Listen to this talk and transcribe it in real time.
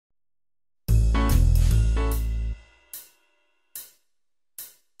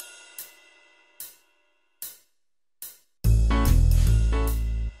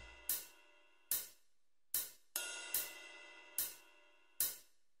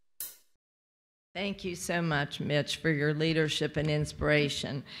Thank you so much, Mitch, for your leadership and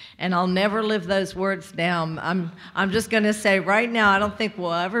inspiration. And I'll never live those words down. I'm just going to say right now, I don't think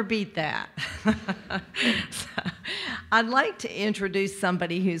we'll ever beat that. So, I'd like to introduce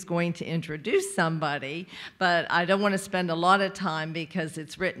somebody who's going to introduce somebody, but I don't want to spend a lot of time because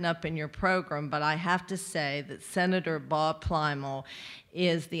it's written up in your program, but I have to say that Senator Bob Plymel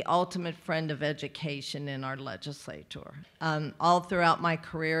is the ultimate friend of education in our legislature. All throughout my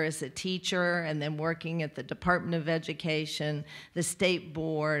career as a teacher and then working at the Department of Education, the State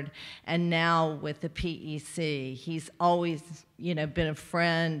Board, and now with the PEC, he's always been a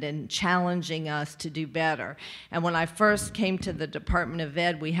friend and challenging us to do better. And when I first came to the Department of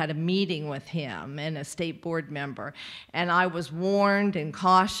Ed, we had a meeting with him and a State Board member, and I was warned and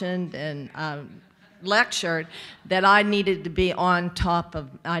cautioned and lectured that I needed to be on top of,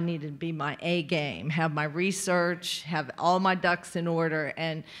 I needed to be my A game, have my research, have all my ducks in order,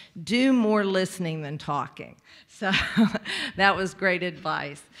 and do more listening than talking. So that was great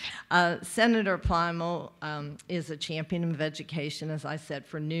advice. Senator Plymel is a champion of education, as I said,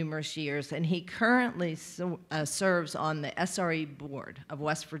 for numerous years, and he currently serves on the SRE Board of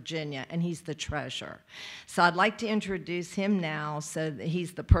West Virginia, and he's the treasurer. So I'd like to introduce him now so that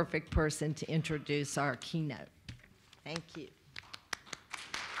he's the perfect person to introduce our keynote. Thank you.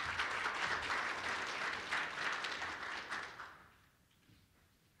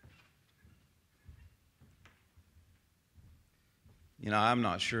 I'm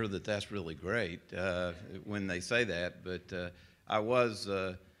not sure that that's really great when they say that, but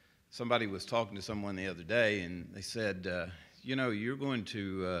somebody was talking to someone the other day, and they said, you're going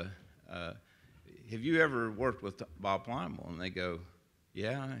to, have you ever worked with Bob Plymel? And they go,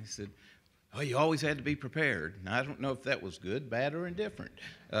 yeah. I said, oh, you always had to be prepared. Now, I don't know if that was good, bad, or indifferent,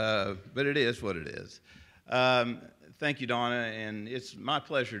 but it is what it is. Thank you, Donna, and it's my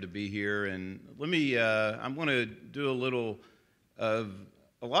pleasure to be here. And I'm going to do a little of,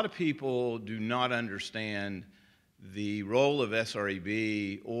 a lot of people do not understand the role of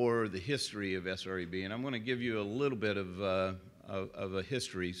SREB or the history of SREB, and I'm going to give you a little bit of a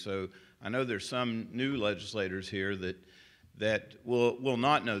history. So I know there's some new legislators here that will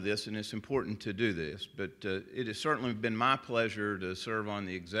not know this, and it's important to do this, but it has certainly been my pleasure to serve on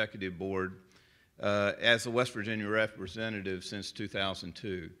the executive board as a West Virginia representative since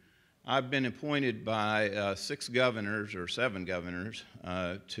 2002. I've been appointed by 7 governors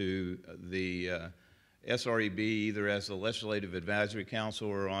to the SREB, either as the Legislative Advisory Council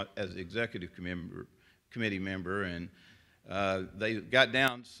or as executive committee member, and they got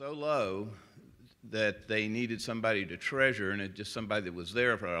down so low that they needed somebody to treasure, and it's just somebody that was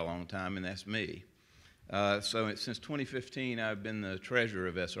there for a long time, and that's me. So since 2015, I've been the treasurer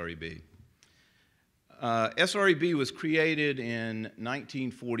of SREB. SREB was created in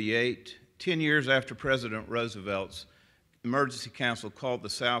 1948, 10 years after President Roosevelt's Emergency Council called the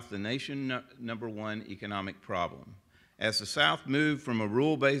South the nation's #1 economic problem. As the South moved from a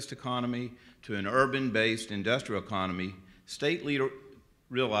rural-based economy to an urban-based industrial economy, state leaders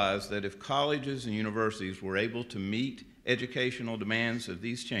realized that if colleges and universities were able to meet educational demands of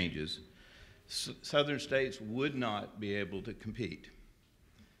these changes, Southern states would not be able to compete.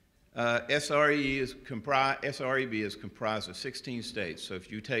 SREB is comprised of 16 states. So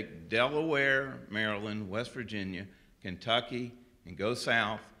if you take Delaware, Maryland, West Virginia, Kentucky, and go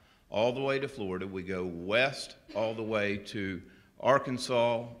south all the way to Florida, we go west all the way to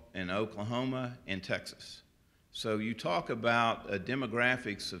Arkansas and Oklahoma and Texas. So you talk about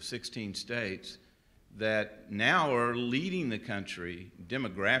demographics of 16 states that now are leading the country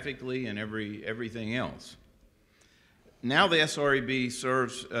demographically and everything else. Now the SREB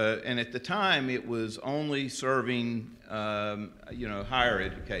serves, and at the time it was only serving, higher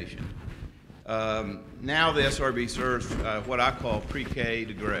education. Now the SREB serves what I call pre-K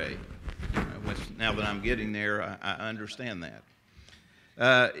to gray. Which now that I'm getting there, I understand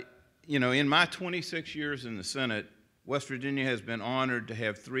that. In my 26 years in the Senate, West Virginia has been honored to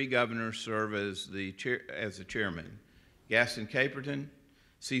have 3 governors serve as the chairman: Gaston Caperton,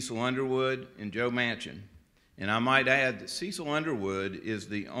 Cecil Underwood, and Joe Manchin. And I might add that Cecil Underwood is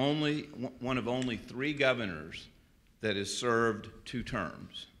the one of only 3 governors that has served 2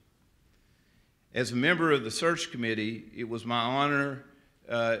 terms. As a member of the search committee, it was my honor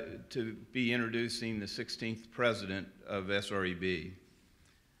to be introducing the 16th president of SREB.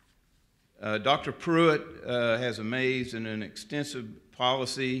 Dr. Pruitt has amazing and extensive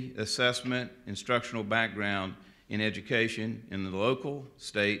policy, assessment, instructional background in education in the local,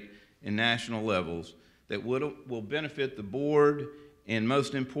 state, and national levels that will benefit the board and,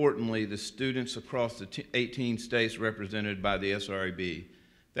 most importantly, the students across the 18 states represented by the SREB.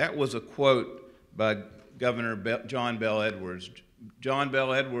 That was a quote by Governor John Bell Edwards. John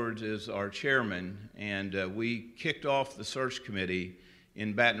Bell Edwards is our chairman, and we kicked off the search committee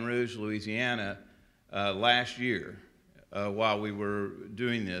in Baton Rouge, Louisiana last year while we were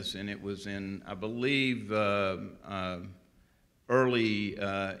doing this, and it was in, I believe, early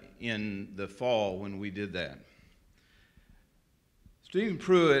in the fall when we did that. Stephen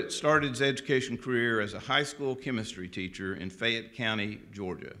Pruitt started his education career as a high school chemistry teacher in Fayette County,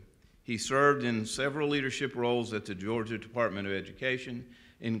 Georgia. He served in several leadership roles at the Georgia Department of Education,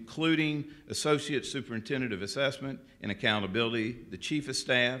 including Associate Superintendent of Assessment and Accountability, the Chief of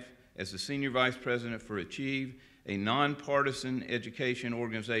Staff, as the Senior Vice President for Achieve, a nonpartisan education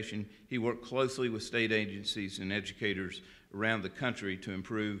organization. He worked closely with state agencies and educators around the country to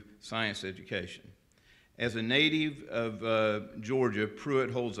improve science education. As a native of Georgia,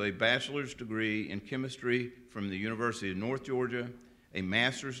 Pruitt holds a bachelor's degree in chemistry from the University of North Georgia, a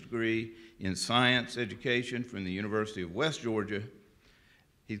master's degree in science education from the University of West Georgia.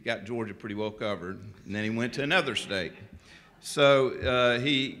 He's got Georgia pretty well covered, and then he went to another state. So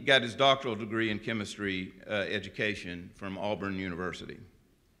he got his doctoral degree in chemistry education from Auburn University.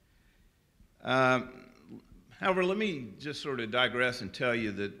 However, let me just sort of digress and tell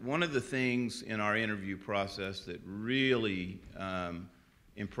you that one of the things in our interview process that really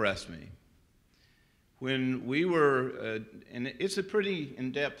impressed me, when we were, and it's a pretty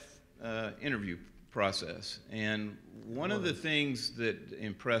in-depth interview process, and one of the things that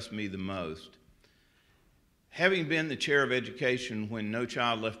impressed me the most, having been the chair of education when No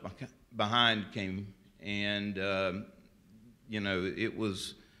Child Left Behind came, and you know, it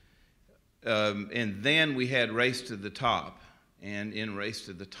was, and then we had Race to the Top, and in Race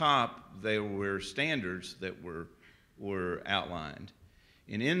to the Top, there were standards that were outlined.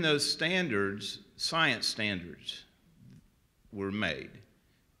 And in those standards, science standards were made.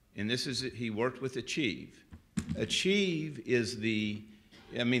 And this is, he worked with Achieve. Achieve is the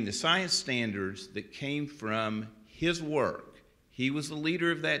science standards that came from his work, he was the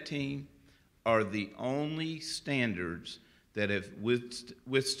leader of that team, are the only standards that have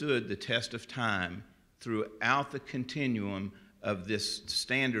withstood the test of time throughout the continuum of this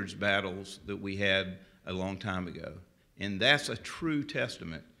standards battles that we had a long time ago. And that's a true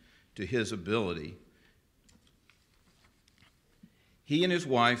testament to his ability. He and his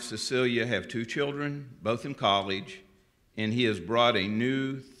wife, Cecilia, have 2 children, both in college, and he has brought a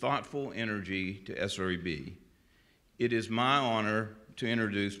new, thoughtful energy to SREB. It is my honor to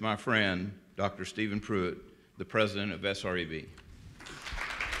introduce my friend, Dr. Stephen Pruitt, the president of SREB.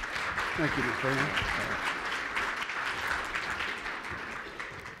 Thank you, Mr. President.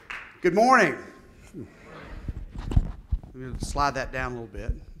 Good morning. I'm going to slide that down a little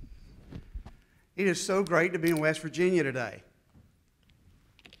bit. It is so great to be in West Virginia today.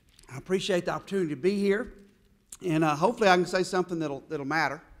 I appreciate the opportunity to be here, and hopefully I can say something that'll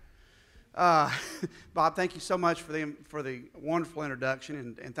matter. Bob, thank you so much for the wonderful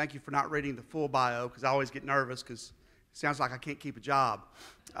introduction, and thank you for not reading the full bio, because I always get nervous because it sounds like I can't keep a job.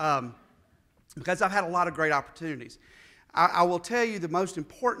 Because I've had a lot of great opportunities. I will tell you the most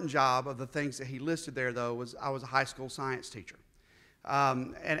important job of the things that he listed there, though, was I was a high school science teacher.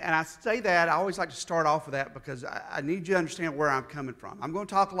 And I say that, I always like to start off with that because I need you to understand where I'm coming from. I'm going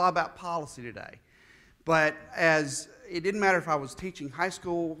to talk a lot about policy today. But it didn't matter if I was teaching high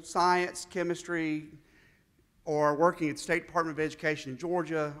school science, chemistry, or working at the State Department of Education in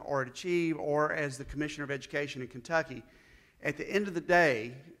Georgia, or at Achieve, or as the Commissioner of Education in Kentucky. At the end of the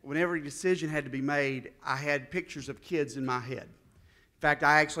day, when every decision had to be made, I had pictures of kids in my head. In fact,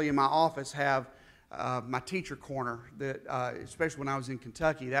 I actually in my office have my teacher corner, that, especially when I was in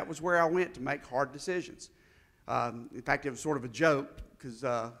Kentucky, that was where I went to make hard decisions. In fact, it was sort of a joke because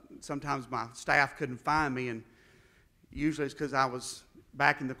sometimes my staff couldn't find me, and usually it's because I was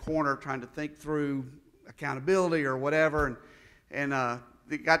back in the corner trying to think through accountability or whatever, and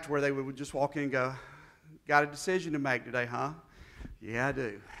it got to where they would just walk in and go, "Got a decision to make today, huh?" "Yeah, I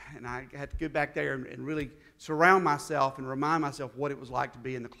do." And I had to get back there and really surround myself and remind myself what it was like to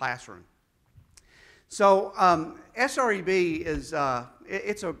be in the classroom. So SREB is, I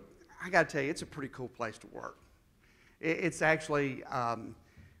got to tell you, it's a pretty cool place to work. It's actually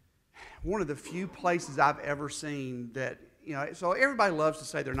one of the few places I've ever seen that, you know, so everybody loves to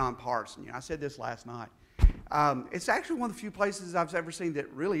say they're nonpartisan. You know, I said this last night. It's actually one of the few places I've ever seen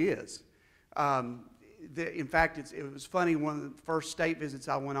that really is. In fact, it was funny, one of the first state visits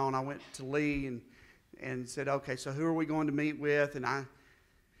I went on, I went to Lee and said, okay, so who are we going to meet with? And I,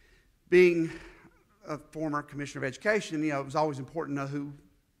 being a former commissioner of education, you know, it was always important to know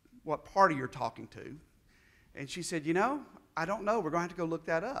what party you're talking to. And she said, you know, I don't know, we're going to have to go look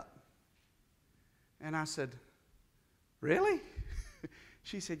that up. And I said, really?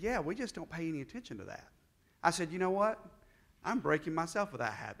 She said, yeah, we just don't pay any attention to that. I said, you know what? I'm breaking myself with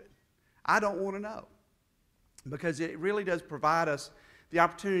that habit. I don't want to know, because it really does provide us the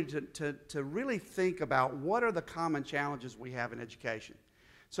opportunity to really think about what are the common challenges we have in education.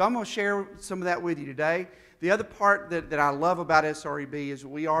 So I'm going to share some of that with you today. The other part that I love about SREB is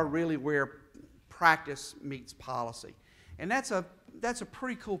we are really where practice meets policy. And that's a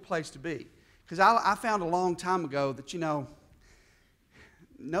pretty cool place to be. Because I found a long time ago that, you know,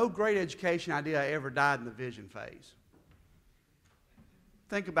 no great education idea ever died in the vision phase.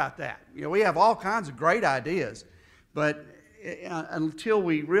 Think about that. You know, we have all kinds of great ideas, but until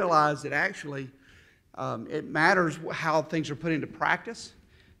we realize that actually it matters how things are put into practice,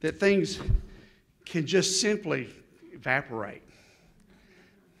 that things can just simply evaporate.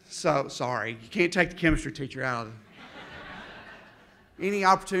 So, sorry, you can't take the chemistry teacher out of it. Any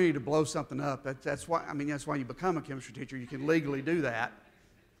opportunity to blow something up, that's why you become a chemistry teacher. You can legally do that.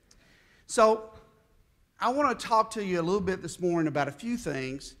 So I want to talk to you a little bit this morning about a few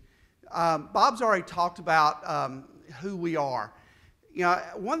things. Bob's already talked about who we are. You know,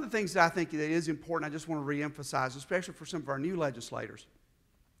 one of the things that I think that is important, I just want to reemphasize, especially for some of our new legislators,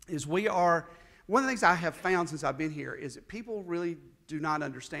 is one of the things I have found since I've been here is that people really do not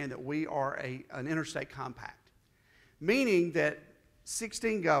understand that we are an interstate compact, meaning that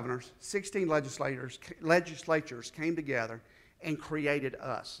 16 governors, 16 legislatures came together and created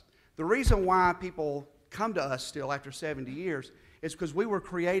us. The reason why people come to us still after 70 years is because we were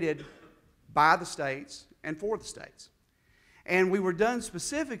created by the states and for the states. And we were done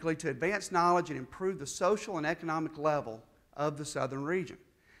specifically to advance knowledge and improve the social and economic level of the southern region.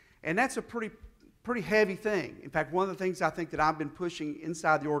 And that's a pretty heavy thing. In fact, one of the things I think that I've been pushing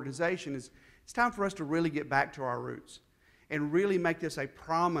inside the organization is it's time for us to really get back to our roots and really make this a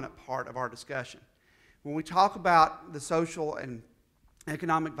prominent part of our discussion. When we talk about the social and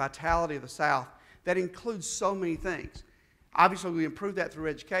economic vitality of the South, that includes so many things. Obviously, we improve that through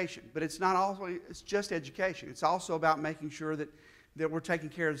education, but it's not always just education. It's also about making sure that we're taking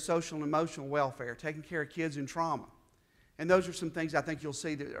care of the social and emotional welfare, taking care of kids in trauma. And those are some things I think you'll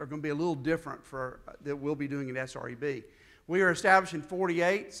see that are going to be a little different that we'll be doing at SREB. We were established in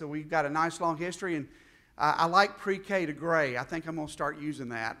 '48, so we've got a nice long history, and I like pre-K to gray. I think I'm going to start using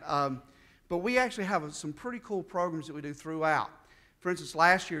that. But we actually have some pretty cool programs that we do throughout. For instance,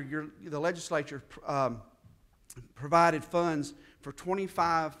 last year, the legislature provided funds for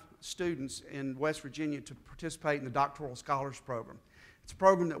 25 students in West Virginia to participate in the Doctoral Scholars Program. It's a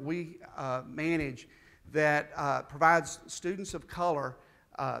program that we manage that provides students of color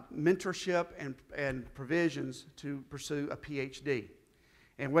mentorship and provisions to pursue a PhD.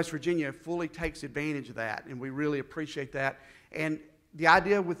 And West Virginia fully takes advantage of that, and we really appreciate that. And the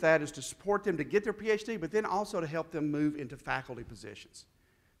idea with that is to support them to get their PhD, but then also to help them move into faculty positions,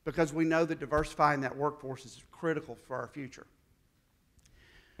 because we know that diversifying that workforce is critical for our future.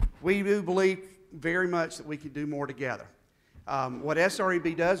 We do believe very much that we can do more together. What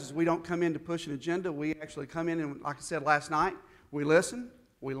SREB does is we don't come in to push an agenda. We actually come in and, like I said last night, we listen,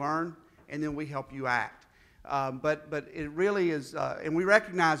 we learn, and then we help you act. But it really is, and we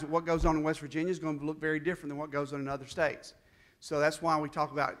recognize that what goes on in West Virginia is going to look very different than what goes on in other states. So that's why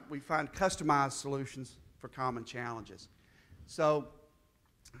we find customized solutions for common challenges. So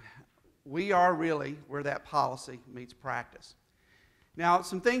we are really where that policy meets practice. Now,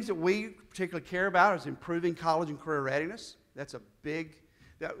 some things that we particularly care about is improving college and career readiness. That's a big,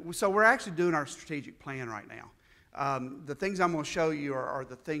 so we're actually doing our strategic plan right now. The things I'm going to show you are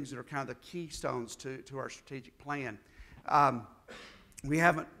the things that are kind of the keystones to our strategic plan. We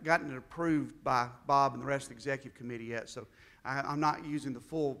haven't gotten it approved by Bob and the rest of the executive committee yet, so I'm not using the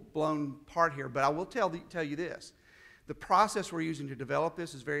full-blown part here, but I will tell you this. The process we're using to develop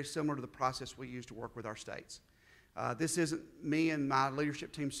this is very similar to the process we use to work with our states. This isn't me and my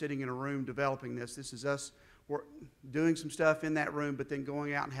leadership team sitting in a room developing this. This is us doing some stuff in that room, but then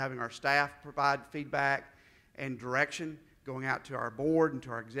going out and having our staff provide feedback and direction, going out to our board and to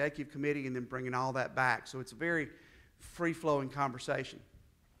our executive committee, and then bringing all that back. So it's a very free-flowing conversation.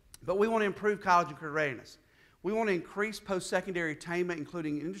 But we want to improve college and career readiness. We want to increase post-secondary attainment,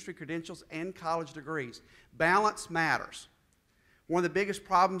 including industry credentials and college degrees. Balance matters. One of the biggest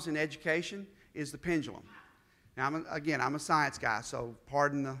problems in education is the pendulum. Now, I'm a science guy, so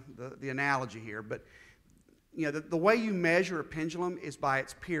pardon the analogy here, but you know, the way you measure a pendulum is by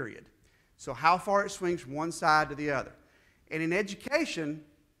its period. So how far it swings from one side to the other. And in education,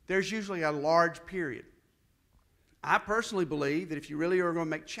 there's usually a large period. I personally believe that if you really are going to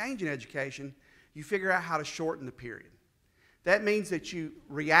make change in education, you figure out how to shorten the period. That means that you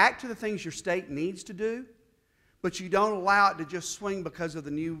react to the things your state needs to do, but you don't allow it to just swing because of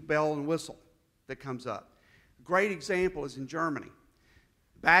the new bell and whistle that comes up. A great example is in Germany.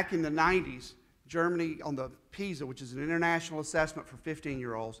 Back in the 90s, Germany, on the PISA, which is an international assessment for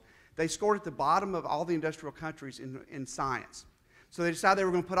 15-year-olds, they scored at the bottom of all the industrial countries in science. So they decided they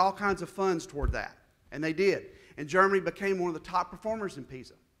were going to put all kinds of funds toward that, and they did. And Germany became one of the top performers in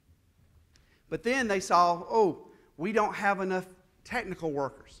PISA. But then they saw, oh, we don't have enough technical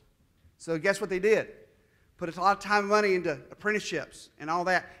workers. So guess what they did? Put a lot of time and money into apprenticeships and all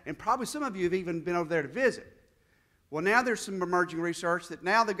that. And probably some of you have even been over there to visit. Well, now there's some emerging research that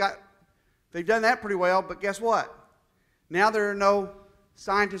now they've done that pretty well, but guess what? Now there are no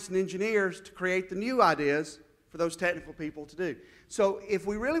scientists and engineers to create the new ideas for those technical people to do. So if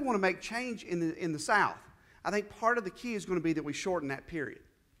we really want to make change in the South, I think part of the key is going to be that we shorten that period.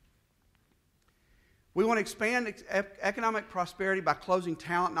 We want to expand economic prosperity by closing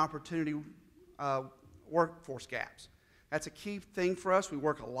talent and opportunity workforce gaps. That's a key thing for us. We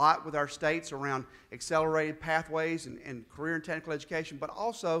work a lot with our states around accelerated pathways and career and technical education, but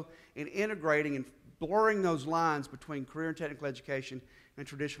also in integrating and blurring those lines between career and technical education and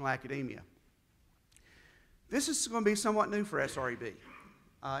traditional academia. This is going to be somewhat new for SREB,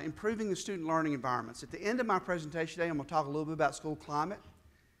 improving the student learning environments. At the end of my presentation today, I'm going to talk a little bit about school climate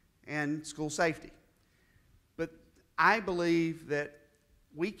and school safety. But I believe that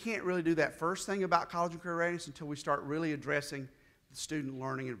we can't really do that first thing about college and career readiness until we start really addressing the student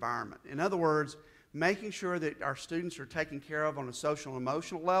learning environment. In other words, making sure that our students are taken care of on a social and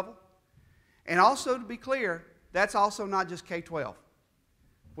emotional level. And also, to be clear, that's also not just K-12.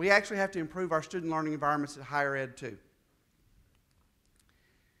 We actually have to improve our student learning environments at higher ed too.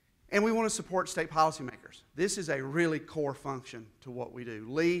 And we want to support state policymakers. This is a really core function to what we do.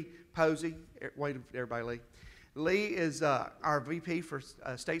 Lee Posey, wait everybody, Lee. Lee is our VP for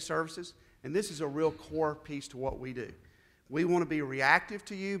State Services, and this is a real core piece to what we do. We want to be reactive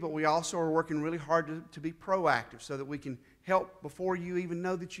to you, but we also are working really hard to be proactive so that we can help before you even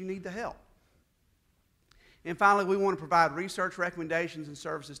know that you need the help. And finally, we want to provide research recommendations and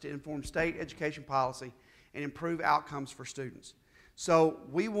services to inform state education policy and improve outcomes for students. So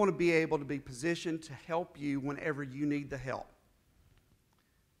we want to be able to be positioned to help you whenever you need the help.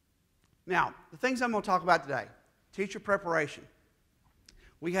 Now, the things I'm going to talk about today. Teacher preparation.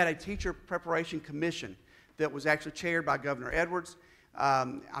 We had a teacher preparation commission that was actually chaired by Governor Edwards.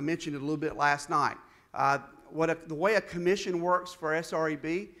 I mentioned it a little bit last night. The way a commission works for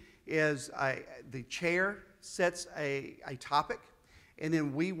SREB is the chair sets a topic, and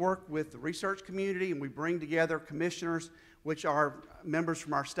then we work with the research community, and we bring together commissioners, which are members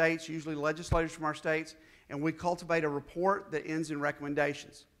from our states, usually legislators from our states, and we cultivate a report that ends in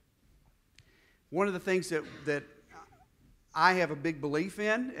recommendations. One of the things that I have a big belief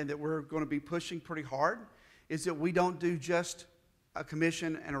in and that we're going to be pushing pretty hard is that we don't do just a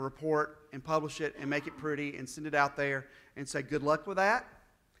commission and a report and publish it and make it pretty and send it out there and say good luck with that.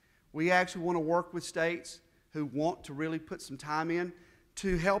 We actually want to work with states who want to really put some time in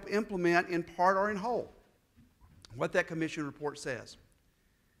to help implement in part or in whole what that commission report says.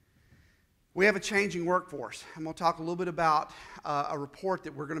 We have a changing workforce. I'm going to talk a little bit about a report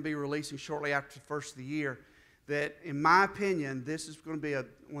that we're going to be releasing shortly after the first of the year that, in my opinion, this is going to be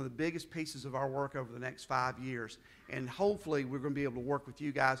one of the biggest pieces of our work over the next 5 years. And hopefully we're going to be able to work with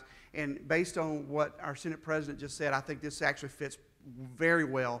you guys. And based on what our Senate President just said, I think this actually fits very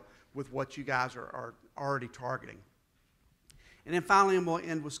well with what you guys are already targeting. And then finally, I'm going to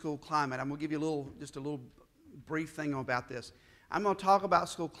end with school climate. I'm going to give you just a little brief thing about this. I'm going to talk about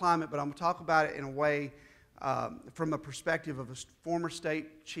school climate, but I'm going to talk about it in a way from a perspective of a former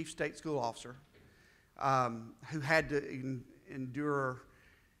chief state school officer who had to endure,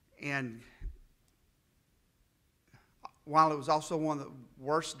 and while it was also one of the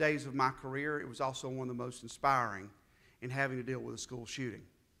worst days of my career, it was also one of the most inspiring in having to deal with a school shooting.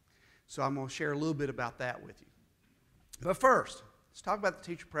 So I'm going to share a little bit about that with you. But first, let's talk about the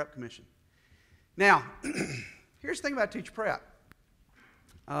Teacher Prep Commission. Now, here's the thing about teacher prep.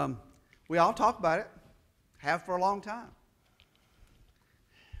 We all talk about it, have for a long time.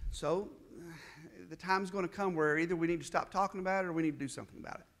 So the time's going to come where either we need to stop talking about it or we need to do something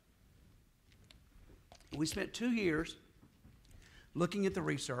about it. We spent 2 years looking at the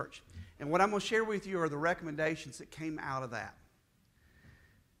research, and what I'm going to share with you are the recommendations that came out of that.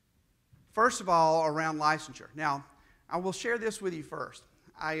 First of all, around licensure. Now, I will share this with you first.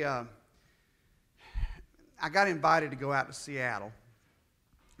 I got invited to go out to Seattle.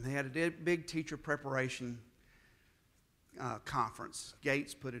 They had a big teacher preparation conference.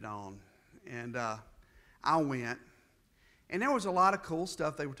 Gates put it on. And I went. And there was a lot of cool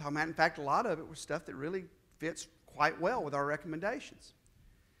stuff they were talking about. In fact, a lot of it was stuff that really fits quite well with our recommendations.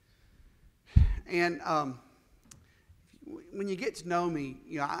 And when you get to know me,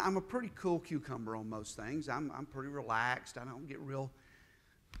 you know, I'm a pretty cool cucumber on most things. I'm pretty relaxed. I don't get real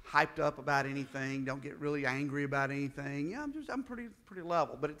hyped up about anything. Don't get really angry about anything. Yeah, I'm pretty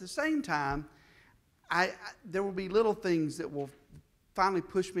level. But at the same time, there will be little things that will finally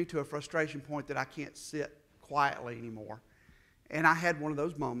push me to a frustration point that I can't sit quietly anymore. And I had one of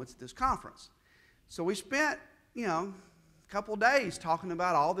those moments at this conference. So we spent, you know, a couple of days talking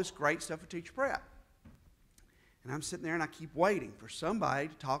about all this great stuff with teacher prep. And I'm sitting there and I keep waiting for somebody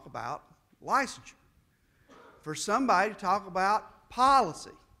to talk about licensure, for somebody to talk about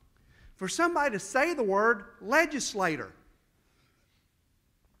policy, for somebody to say the word legislator.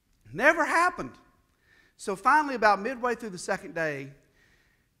 Never happened. So finally, about midway through the second day,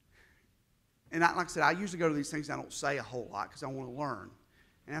 and like I said, I usually go to these things I don't say a whole lot because I want to learn.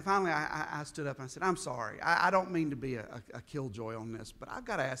 And finally, I stood up and I said, I'm sorry. I don't mean to be a killjoy on this, but I've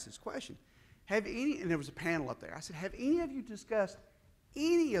got to ask this question. And there was a panel up there. I said, have any of you discussed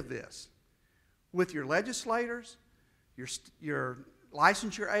any of this with your legislators, your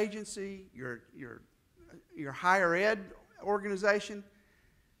licensure agency, your higher ed organization?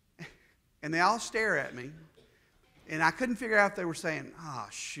 And they all stare at me. And I couldn't figure out if they were saying, oh,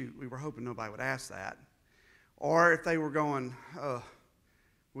 shoot, we were hoping nobody would ask that. Or if they were going, oh,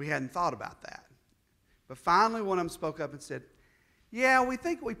 we hadn't thought about that. But finally, one of them spoke up and said, yeah, we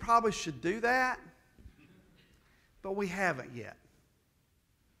think we probably should do that, but we haven't yet.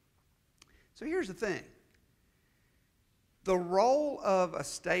 So here's the thing. The role of a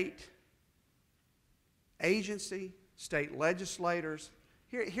state agency, state legislators,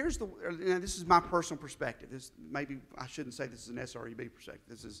 this is my personal perspective. Maybe I shouldn't say this is an SREB perspective.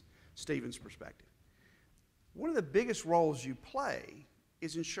 This is Stephen's perspective. One of the biggest roles you play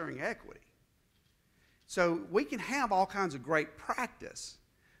is ensuring equity. So we can have all kinds of great practice,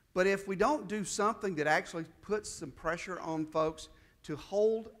 but if we don't do something that actually puts some pressure on folks to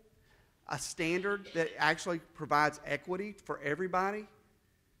hold a standard that actually provides equity for everybody,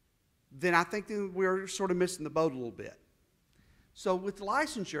 then I think that we're sort of missing the boat a little bit. So with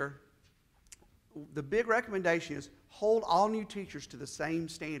licensure, the big recommendation is hold all new teachers to the same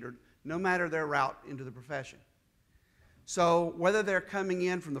standard, no matter their route into the profession. So whether they're coming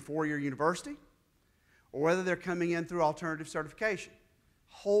in from the four-year university or whether they're coming in through alternative certification,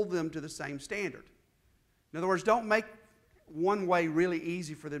 hold them to the same standard. In other words, don't make one way really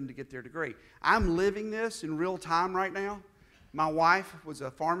easy for them to get their degree. I'm living this in real time right now. My wife was a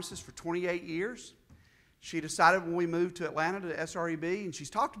pharmacist for 28 years. She decided when we moved to Atlanta to SREB, and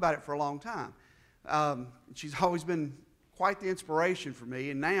she's talked about it for a long time. She's always been quite the inspiration for me,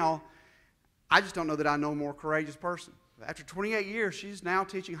 and now I just don't know that I know a more courageous person. After 28 years, she's now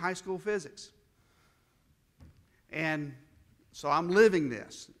teaching high school physics. And so I'm living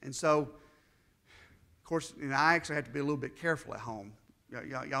this. And so, of course, I actually have to be a little bit careful at home.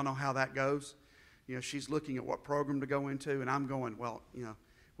 Y'all know how that goes. You know, she's looking at what program to go into, and I'm going, well, you know,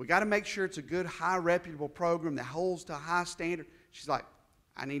 we got to make sure it's a good, high, reputable program that holds to a high standard. She's like,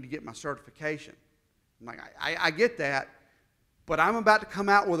 I need to get my certification. I'm like, I get that, but I'm about to come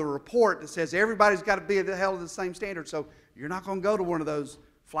out with a report that says everybody's got to be held to the same standard, so you're not going to go to one of those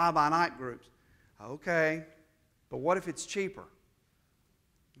fly-by-night groups. Okay, but what if it's cheaper?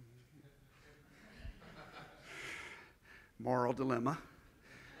 Moral dilemma.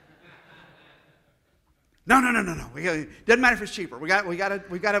 No. Doesn't matter if it's cheaper. We got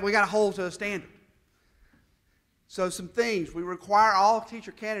to hold to a standard. So some things. We require all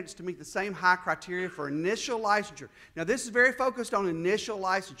teacher candidates to meet the same high criteria for initial licensure. Now, this is very focused on initial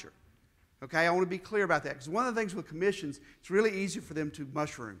licensure. Okay, I want to be clear about that because one of the things with commissions, it's really easy for them to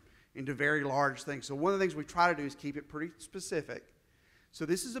mushroom into very large things. So one of the things we try to do is keep it pretty specific. So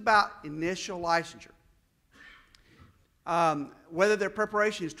this is about initial licensure. Whether their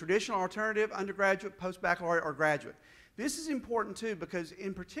preparation is traditional, alternative, undergraduate, post-baccalaureate, or graduate. This is important too because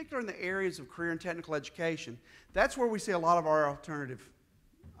in particular in the areas of career and technical education, that's where we see a lot of our alternative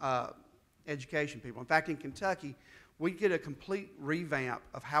education people. In fact, in Kentucky, we get a complete revamp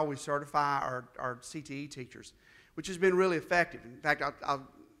of how we certify our CTE teachers, which has been really effective. In fact, I'll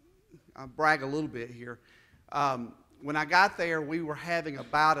brag a little bit here. When I got there, we were having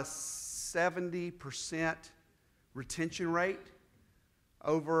about a 70% retention rate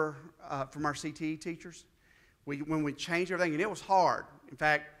over from our CTE teachers. When we changed everything, and it was hard. In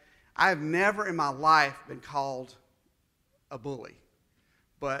fact, I have never in my life been called a bully,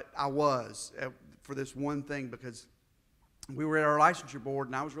 but I was for this one thing because we were at our licensure board,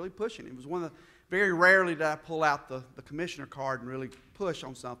 and I was really pushing. It was one of Very rarely did I pull out the commissioner card and really push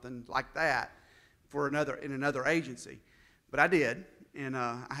on something like that in another agency. But I did, and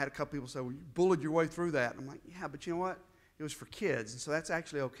I had a couple people say, well, you bullied your way through that. And I'm like, yeah, but you know what? It was for kids, and so that's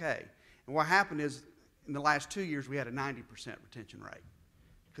actually okay. And what happened is, in the last 2 years, we had a 90% retention rate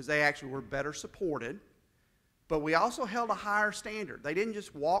because they actually were better supported, but we also held a higher standard. They didn't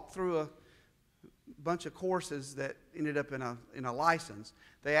just walk through a bunch of courses that ended up in a license.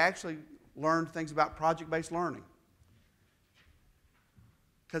 They actually learned things about project-based learning.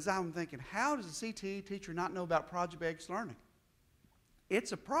 Because I'm thinking, how does a CTE teacher not know about project-based learning?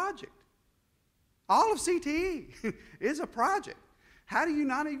 It's a project. All of CTE is a project. How do you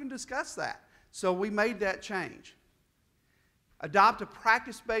not even discuss that? So we made that change. Adopt a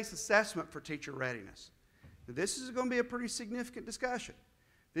practice-based assessment for teacher readiness. Now, this is going to be a pretty significant discussion.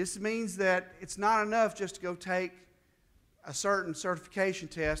 This means that it's not enough just to go take a certain certification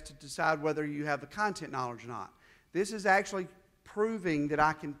test to decide whether you have the content knowledge or not. This is actually proving that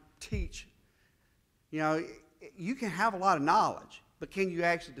I can teach. You know, you can have a lot of knowledge, but can you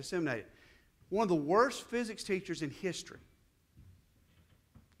actually disseminate it? One of the worst physics teachers in history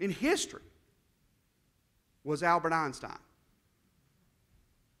was Albert Einstein.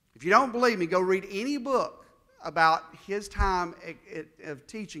 If you don't believe me, go read any book about his time of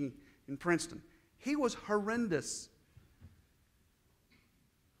teaching in Princeton. He was horrendous.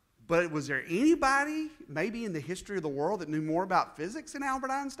 But was there anybody, maybe in the history of the world, that knew more about physics than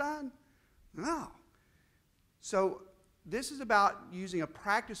Albert Einstein? No. So this is about using a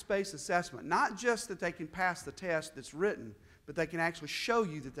practice-based assessment, not just that they can pass the test that's written, but they can actually show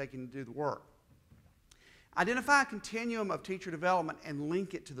you that they can do the work. Identify a continuum of teacher development and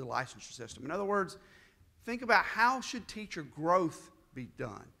link it to the licensure system. In other words, think about how should teacher growth be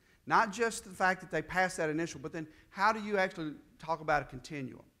done. Not just the fact that they pass that initial, but then how do you actually talk about a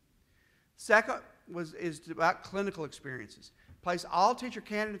continuum? Second is about clinical experiences. Place all teacher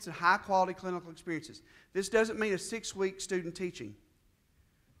candidates in high-quality clinical experiences. This doesn't mean a 6-week student teaching.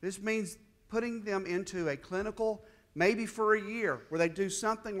 This means putting them into a clinical, maybe for a year, where they do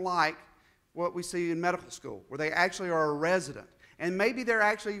something like what we see in medical school, where they actually are a resident. And maybe they're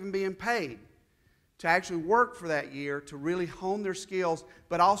actually even being paid to actually work for that year to really hone their skills,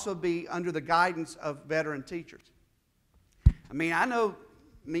 but also be under the guidance of veteran teachers. I mean, I know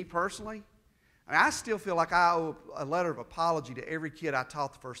me personally, I still feel like I owe a letter of apology to every kid I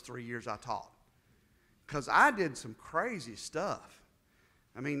taught the first 3 years I taught. Because I did some crazy stuff.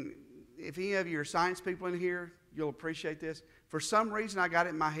 I mean, if any of you are science people in here, you'll appreciate this. For some reason, I got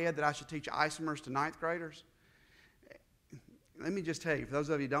it in my head that I should teach isomers to 9th graders. Let me just tell you, for those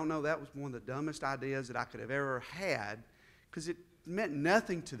of you who don't know, that was one of the dumbest ideas that I could have ever had, because it meant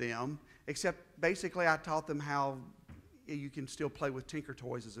nothing to them, except basically I taught them how you can still play with Tinker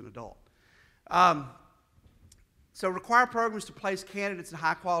Toys as an adult. So require programs to place candidates in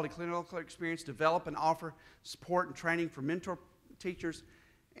high-quality clinical experience, develop and offer support and training for mentor teachers,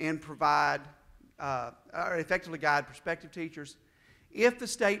 and provide or effectively guide prospective teachers. If the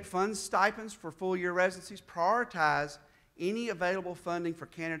state funds stipends for full-year residencies, prioritize any available funding for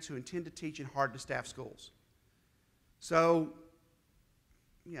candidates who intend to teach in hard-to-staff schools. So,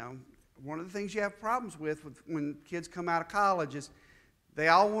 you know, one of the things you have problems with when kids come out of college is they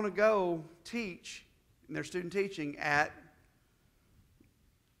all want to go teach in their student teaching at,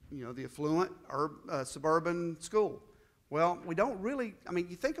 you know, the affluent or suburban school. Well, we don't really, I mean,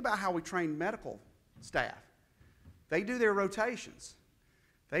 you think about how we train medical staff. They do their rotations.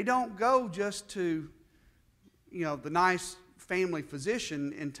 They don't go just to, you know, the nice family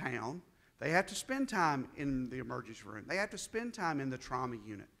physician in town. They have to spend time in the emergency room. They have to spend time in the trauma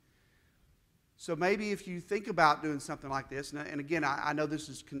unit. So maybe if you think about doing something like this, and again, I know this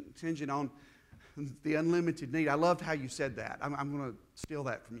is contingent on the unlimited need. I loved how you said that. I'm going to steal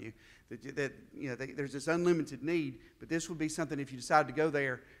that from you. That you know, there's this unlimited need, but this would be something, if you decide to go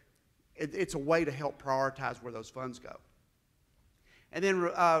there, it's a way to help prioritize where those funds go. And then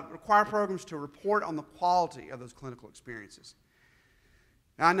require programs to report on the quality of those clinical experiences.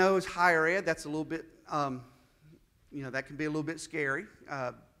 Now, I know as higher ed, that's a little bit, you know, that can be a little bit scary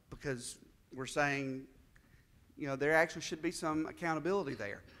because we're saying, you know, there actually should be some accountability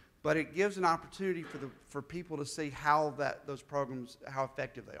there. But it gives an opportunity for people to see how those programs, how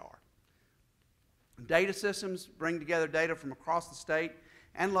effective they are. Data systems bring together data from across the state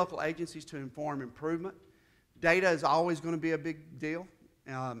and local agencies to inform improvement. Data is always going to be a big deal.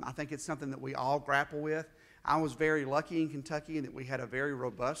 I think it's something that we all grapple with. I was very lucky in Kentucky in that we had a very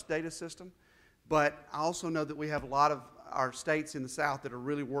robust data system. But I also know that we have a lot of our states in the South that are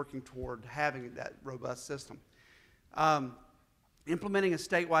really working toward having that robust system. implementing a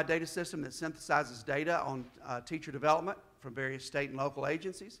statewide data system that synthesizes data on teacher development from various state and local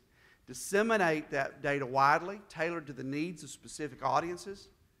agencies, disseminate that data widely, tailored to the needs of specific audiences,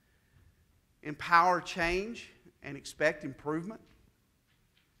 empower change and expect improvement.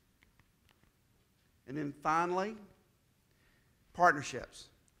 And then finally, partnerships.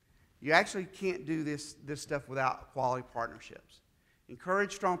 You actually can't do this stuff without quality partnerships.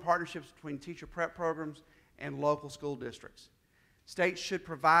 Encourage strong partnerships between teacher prep programs and local school districts. States should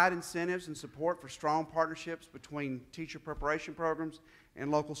provide incentives and support for strong partnerships between teacher preparation programs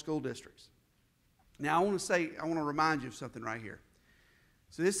and local school districts. Now, I want to remind you of something right here.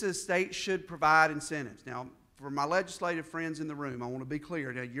 So this says states should provide incentives. Now, for my legislative friends in the room, I want to be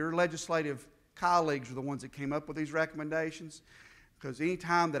clear. Now, your legislative colleagues are the ones that came up with these recommendations, because any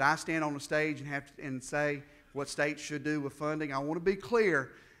time that I stand on the stage and say what states should do with funding, I want to be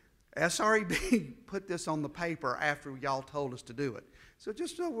clear. SREB put this on the paper after y'all told us to do it. So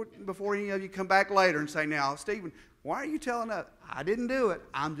just before any of you come back later and say, now, Stephen, why are you telling us? I didn't do it.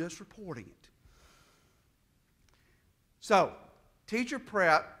 I'm just reporting it. So teacher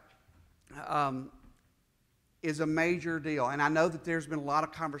prep is a major deal, and I know that there's been a lot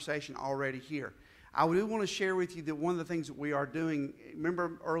of conversation already here. I do want to share with you that one of the things that we are doing,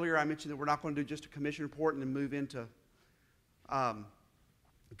 remember earlier I mentioned that we're not going to do just a commission report and then move into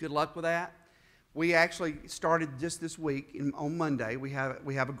good luck with that. We actually started just this week, on Monday, we have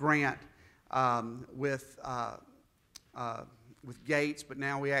a grant with Gates, but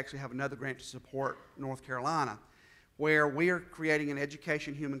now we actually have another grant to support North Carolina, where we are creating an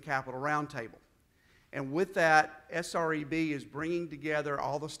education human capital roundtable. And with that, SREB is bringing together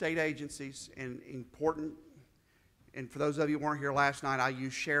all the state agencies and for those of you who weren't here last night, I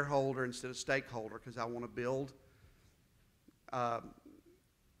use shareholder instead of stakeholder because I want to build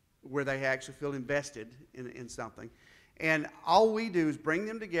where they actually feel invested in something. And all we do is bring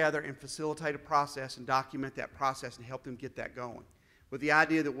them together and facilitate a process and document that process and help them get that going. With the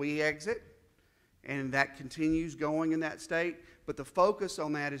idea that we exit and that continues going in that state, but the focus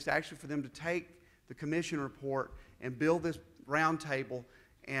on that is actually for them to take the commission report and build this roundtable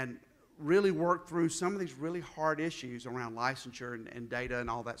and really work through some of these really hard issues around licensure and data and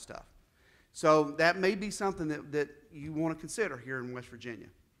all that stuff. So that may be something that you want to consider here in West Virginia.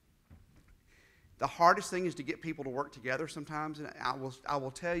 The hardest thing is to get people to work together sometimes, and I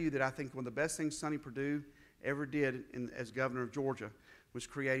will tell you that I think one of the best things Sonny Perdue ever did as governor of Georgia was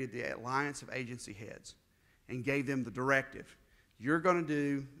created the Alliance of Agency Heads and gave them the directive. You're going to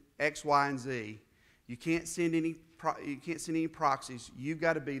do X, Y, and Z. You can't send any proxies. You've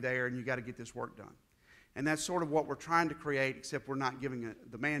got to be there, and you've got to get this work done. And that's sort of what we're trying to create, except we're not giving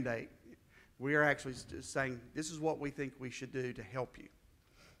the mandate. We are actually saying, this is what we think we should do to help you.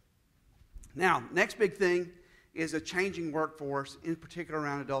 Now, next big thing is a changing workforce, in particular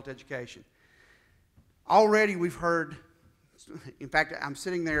around adult education. Already we've heard, in fact, I'm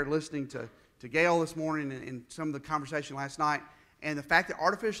sitting there listening to Gail this morning and some of the conversation last night, and the fact that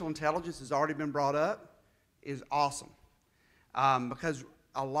artificial intelligence has already been brought up is awesome. Because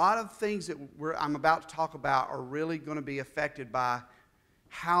a lot of things that I'm about to talk about are really going to be affected by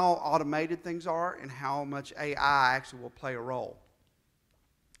how automated things are and how much AI actually will play a role.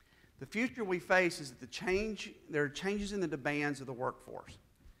 The future we face is that there are changes in the demands of the workforce,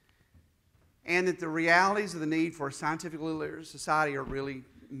 and that the realities of the need for a scientifically literate society are really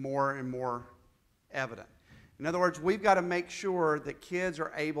more and more evident. In other words, we've got to make sure that kids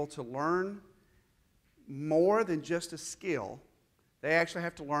are able to learn more than just a skill. They actually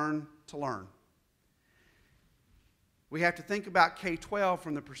have to learn to learn. We have to think about K-12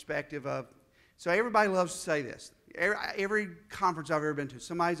 from the perspective of, so everybody loves to say this. Every conference I've ever been to,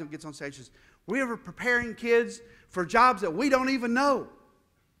 somebody gets on stage and says, we are preparing kids for jobs that we don't even know.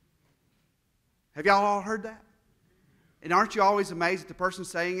 Have y'all all heard that? And aren't you always amazed that the person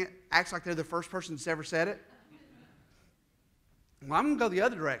saying it acts like they're the first person that's ever said it? Well, I'm going to go the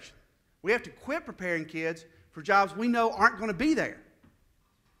other direction. We have to quit preparing kids for jobs we know aren't going to be there.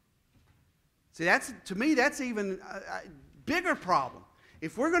 See, to me, that's even a bigger problem.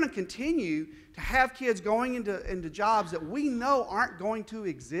 If we're going to continue to have kids going into jobs that we know aren't going to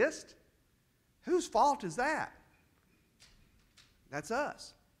exist, whose fault is that? That's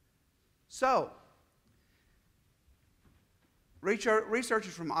us. So,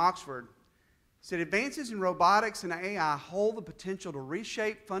 researchers from Oxford said advances in robotics and AI hold the potential to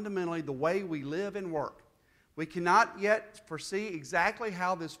reshape fundamentally the way we live and work. We cannot yet foresee exactly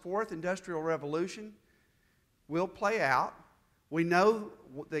how this fourth industrial revolution will play out. We know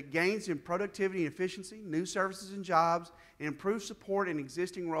that gains in productivity and efficiency, new services and jobs, and improved support in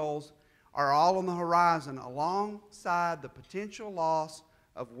existing roles are all on the horizon alongside the potential loss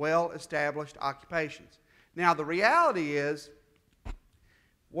of well-established occupations. Now, the reality is,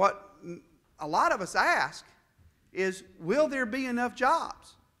 what a lot of us ask is, will there be enough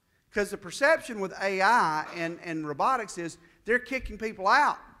jobs? Because the perception with AI and robotics is they're kicking people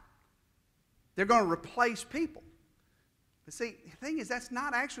out. They're going to replace people. But see, the thing is, that's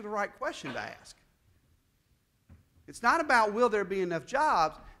not actually the right question to ask. It's not about will there be enough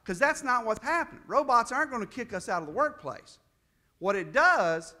jobs, because that's not what's happening. Robots aren't going to kick us out of the workplace. What it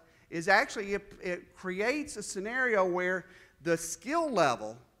does is actually it creates a scenario where the skill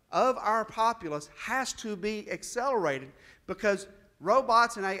level of our populace has to be accelerated, because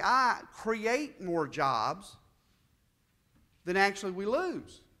robots and AI create more jobs than actually we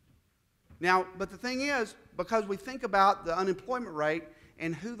lose. Now, but the thing is, because we think about the unemployment rate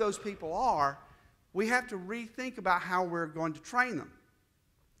and who those people are, we have to rethink about how we're going to train them.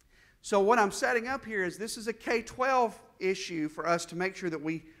 So what I'm setting up here is this is a K-12 issue for us to make sure that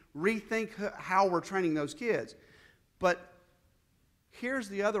we rethink how we're training those kids. But here's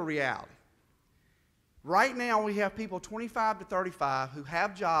the other reality. Right now we have people 25 to 35 who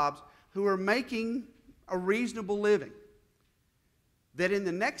have jobs who are making a reasonable living. That in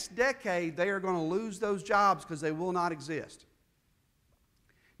the next decade they are going to lose those jobs because they will not exist.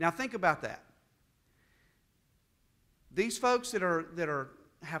 Now think about that. These folks that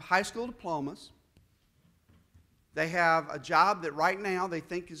have high school diplomas, they have a job that right now they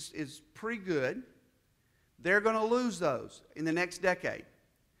think is pretty good. They're going to lose those in the next decade.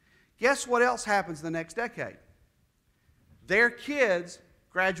 Guess what else happens in the next decade? Their kids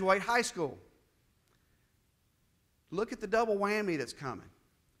graduate high school. Look at the double whammy that's coming.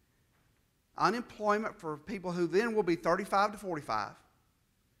 Unemployment for people who then will be 35 to 45.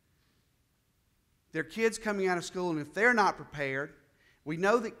 Their kids coming out of school, and if they're not prepared, we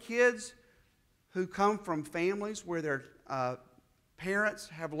know that kids who come from families where their parents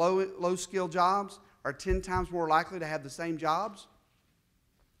have low-skill jobs are 10 times more likely to have the same jobs.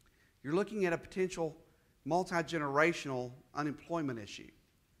 You're looking at a potential multi-generational unemployment issue.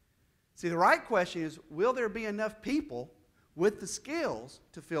 See, the right question is, will there be enough people with the skills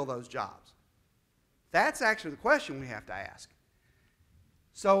to fill those jobs? That's actually the question we have to ask.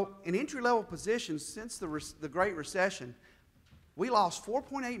 So in entry-level positions, since the Great Recession, we lost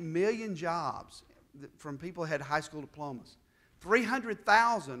 4.8 million jobs from people who had high school diplomas.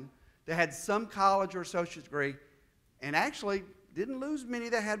 300,000 that had some college or associate's degree, and actually didn't lose many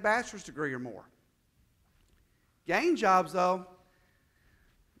that had bachelor's degree or more. Gained jobs, though,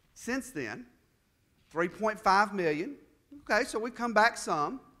 since then, 3.5 million. Okay, so we've come back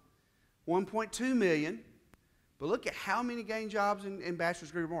some. 1.2 million. But look at how many gained jobs in bachelor's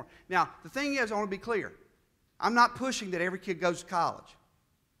degree or more. Now, the thing is, I want to be clear. I'm not pushing that every kid goes to college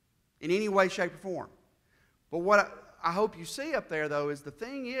in any way, shape, or form. But what I hope you see up there, though, is the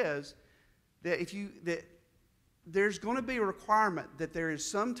thing is that there's going to be a requirement that there is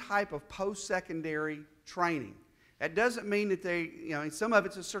some type of post-secondary training. That doesn't mean that some of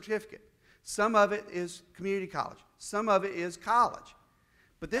it's a certificate. Some of it is community college. Some of it is college.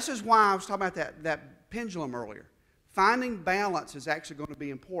 But this is why I was talking about that pendulum earlier. Finding balance is actually going to be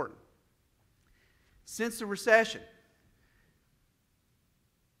important. Since the recession,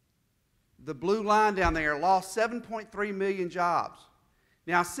 the blue line down there lost 7.3 million jobs.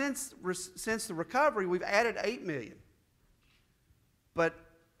 Now, since the recovery, we've added 8 million. But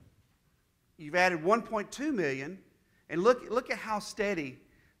you've added 1.2 million, and look at how steady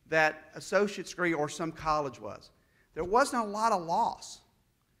that associate's degree or some college was. There wasn't a lot of loss.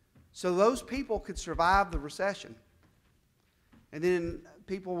 So those people could survive the recession. And then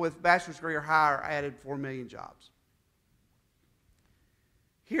people with bachelor's degree or higher added 4 million jobs.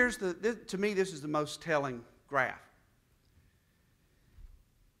 To me, this is the most telling graph.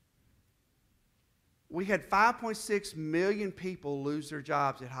 We had 5.6 million people lose their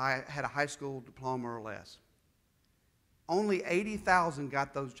jobs that had a high school diploma or less. Only 80,000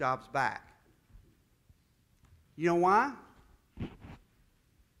 got those jobs back. You know why?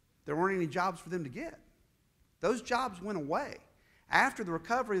 There weren't any jobs for them to get. Those jobs went away. After the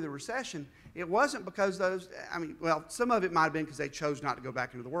recovery of the recession, it wasn't because some of it might have been because they chose not to go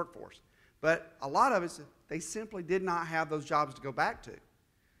back into the workforce. But a lot of it, they simply did not have those jobs to go back to.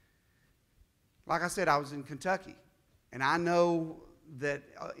 Like I said, I was in Kentucky, and I know that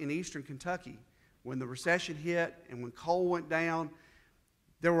in eastern Kentucky, when the recession hit and when coal went down,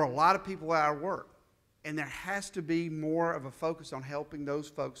 there were a lot of people out of work. And there has to be more of a focus on helping those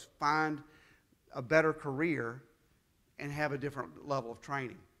folks find a better career and have a different level of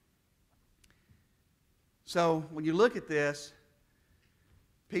training. So when you look at this,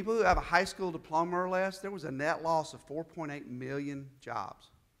 People who have a high school diploma or less, there was a net loss of 4.8 million jobs.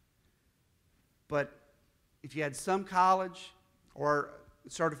 But if you had some college or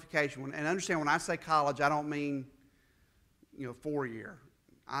certification, and understand when I say college, I don't mean, 4-year.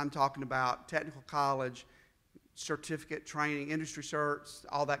 I'm talking about technical college, certificate training, industry certs,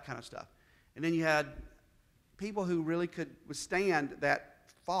 all that kind of stuff. And then you had people who really could withstand that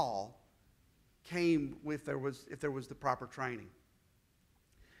fall came if there was the proper training.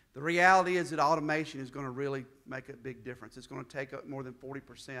 The reality is that automation is going to really make a big difference. It's going to take up more than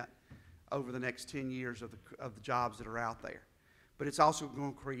 40% over the next 10 years of the jobs that are out there. But it's also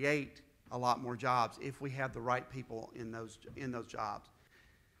going to create a lot more jobs if we have the right people in those jobs.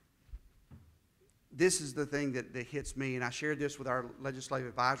 This is the thing that hits me, and I shared this with our Legislative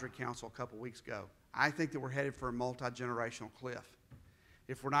Advisory Council a couple weeks ago. I think that we're headed for a multi-generational cliff.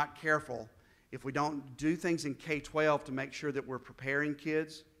 If we're not careful, if we don't do things in K-12 to make sure that we're preparing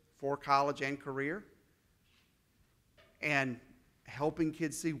kids for college and career, and helping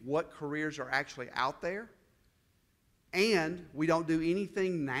kids see what careers are actually out there, and we don't do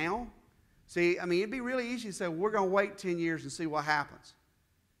anything now. See, I mean, it'd be really easy to say, well, we're going to wait 10 years and see what happens.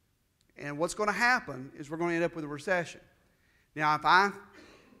 And what's going to happen is we're going to end up with a recession. Now,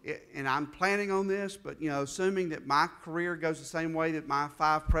 and I'm planning on this, but, assuming that my career goes the same way that my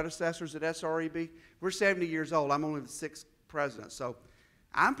 5 predecessors at SREB, we're 70 years old. I'm only the 6th president. So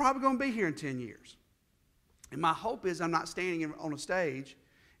I'm probably going to be here in 10 years. And my hope is I'm not standing on a stage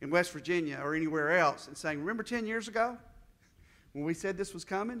in West Virginia or anywhere else and saying, remember 10 years ago when we said this was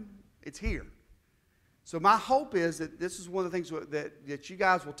coming? It's here. So my hope is that this is one of the things that you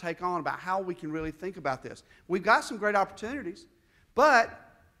guys will take on about how we can really think about this. We've got some great opportunities, but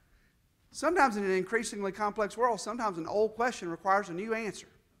sometimes in an increasingly complex world, sometimes an old question requires a new answer.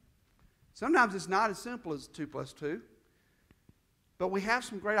 Sometimes it's not as simple as 2 + 2, but we have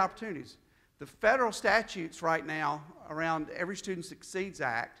some great opportunities. The federal statutes right now around Every Student Succeeds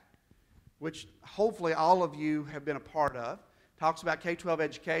Act, which hopefully all of you have been a part of, talks about K-12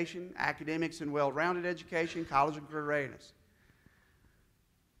 education, academics and well-rounded education, college and career readiness.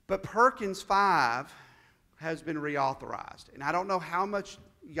 But Perkins 5 has been reauthorized, and I don't know how much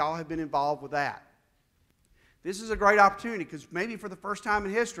y'all have been involved with that. This is a great opportunity because maybe for the first time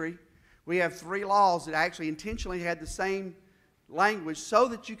in history, we have 3 laws that actually intentionally had the same language so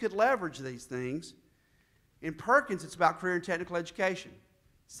that you could leverage these things. In Perkins, it's about career and technical education,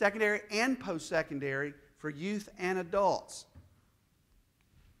 secondary and post-secondary for youth and adults.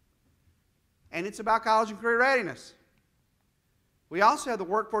 And it's about college and career readiness. We also have the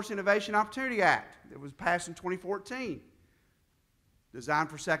Workforce Innovation Opportunity Act that was passed in 2014, designed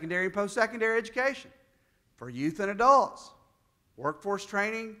for secondary and post-secondary education for youth and adults, workforce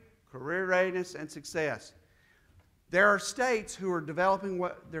training, career readiness, and success. There are states who are developing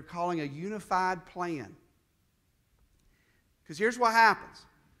what they're calling a unified plan. Because here's what happens.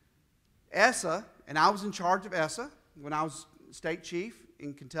 ESSA, and I was in charge of ESSA when I was state chief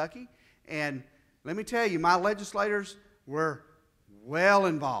in Kentucky, and let me tell you, my legislators were well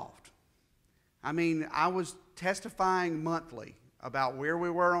involved. I mean, I was testifying monthly about where we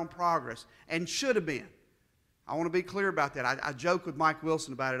were on progress, and should have been. I want to be clear about that. I joke with Mike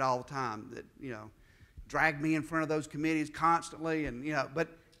Wilson about it all the time, that, dragged me in front of those committees constantly, and, but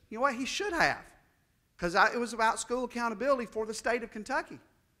you know what? He should have, because it was about school accountability for the state of Kentucky.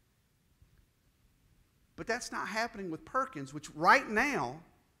 But that's not happening with Perkins, which right now,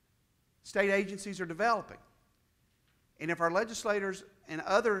 state agencies are developing. And if our legislators and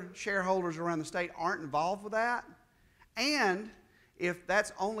other shareholders around the state aren't involved with that, and if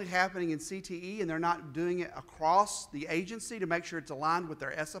that's only happening in CTE and they're not doing it across the agency to make sure it's aligned with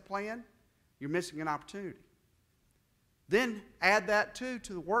their ESSA plan, you're missing an opportunity. Then add that to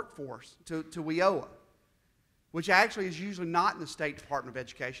the workforce, to WIOA, which actually is usually not in the State Department of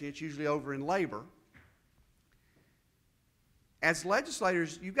Education. It's usually over in labor. As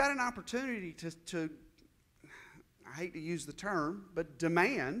legislators, you've got an opportunity to, I hate to use the term, but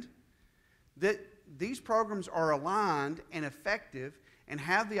demand that these programs are aligned and effective and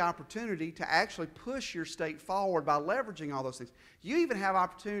have the opportunity to actually push your state forward by leveraging all those things. You even have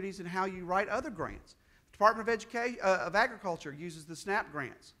opportunities in how you write other grants. The Department of Agriculture uses the SNAP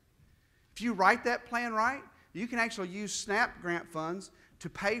grants. If you write that plan right, you can actually use SNAP grant funds to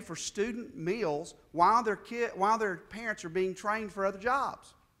pay for student meals while their parents are being trained for other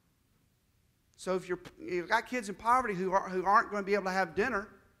jobs. So if you've got kids in poverty who aren't going to be able to have dinner,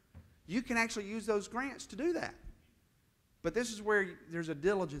 you can actually use those grants to do that. But this is where there's a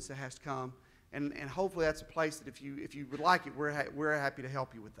diligence that has to come, and hopefully that's a place that if you would like it, we're happy to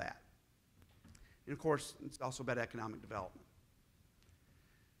help you with that. And of course, it's also about economic development.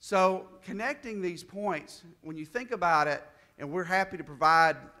 So connecting these points, when you think about it, and we're happy to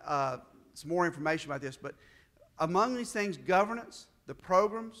provide some more information about this, but among these things, governance, the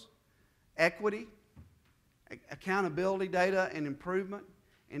programs, equity, accountability data and improvement,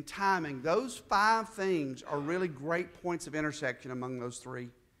 and timing, those 5 things are really great points of intersection among those 3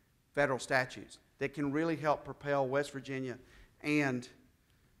 federal statutes that can really help propel West Virginia and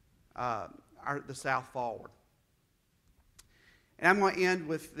the South forward. And I'm going to end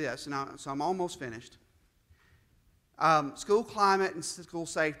with this, and so I'm almost finished. School climate and school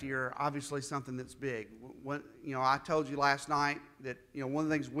safety are obviously something that's big. I told you last night that one of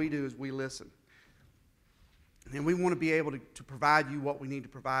the things we do is we listen. And we want to be able to provide you what we need to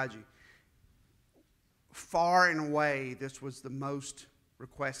provide you. Far and away, this was the most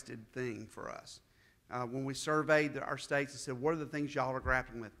requested thing for us. When we surveyed our states and said, what are the things y'all are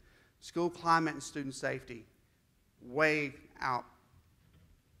grappling with? School climate and student safety, way out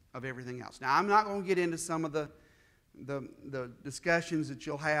of everything else. Now, I'm not going to get into some of the discussions that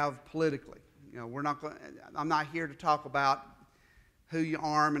you'll have politically. I'm not here to talk about who you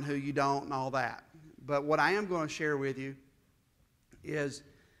arm and who you don't and all that. But what I am going to share with you is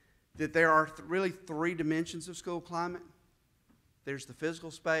that there are really 3 dimensions of school climate. There's the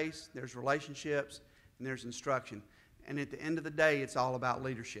physical space, there's relationships, and there's instruction. And at the end of the day, it's all about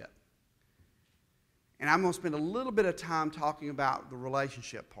leadership. And I'm going to spend a little bit of time talking about the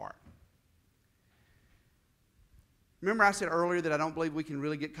relationship part. Remember I said earlier that I don't believe we can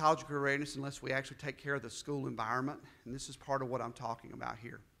really get college career readiness unless we actually take care of the school environment, and this is part of what I'm talking about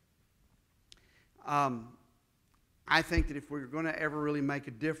here. I think that if we're going to ever really make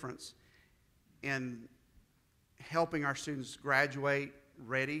a difference in helping our students graduate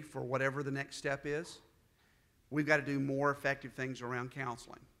ready for whatever the next step is, we've got to do more effective things around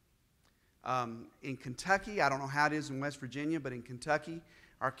counseling. In Kentucky, I don't know how it is in West Virginia, but in Kentucky,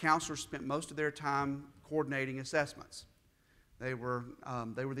 our counselors spent most of their time coordinating assessments. They were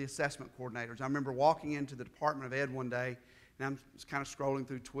the assessment coordinators. I remember walking into the Department of Ed one day, and I'm just kind of scrolling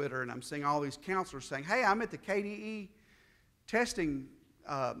through Twitter, and I'm seeing all these counselors saying, hey, I'm at the KDE testing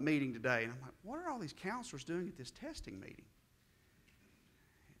meeting today. And I'm like, what are all these counselors doing at this testing meeting?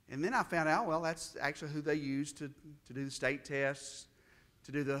 And then I found out, well, that's actually who they use to do the state tests,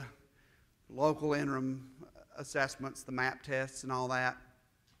 to do the local interim assessments, the MAP tests and all that.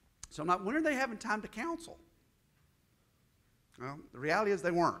 So I'm like, when are they having time to counsel? Well, the reality is they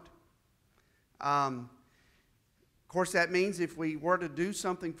weren't. Of course, that means if we were to do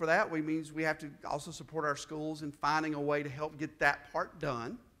something for that, means we have to also support our schools in finding a way to help get that part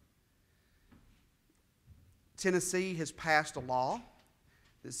done. Tennessee has passed a law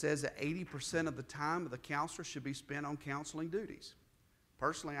that says that 80% of the time of the counselor should be spent on counseling duties.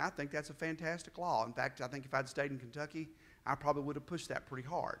 Personally, I think that's a fantastic law. In fact, I think if I'd stayed in Kentucky, I probably would have pushed that pretty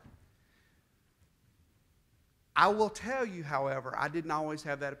hard. I will tell you, however, I didn't always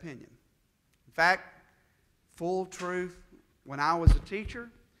have that opinion. In fact, full truth, when I was a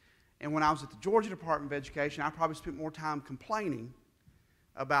teacher and when I was at the Georgia Department of Education, I probably spent more time complaining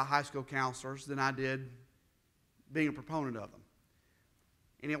about high school counselors than I did being a proponent of them.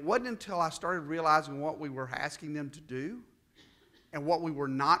 And it wasn't until I started realizing what we were asking them to do and what we were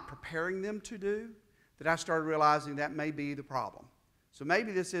not preparing them to do that I started realizing that may be the problem. So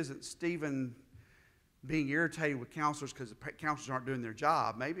maybe this isn't Stephen being irritated with counselors because the counselors aren't doing their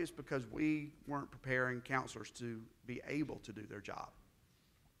job. Maybe it's because we weren't preparing counselors to be able to do their job.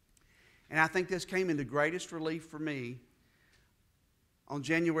 And I think this came into greatest relief for me on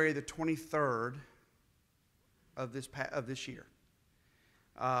January the 23rd of this year.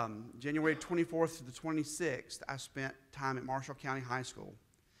 January 24th to the 26th, I spent time at Marshall County High School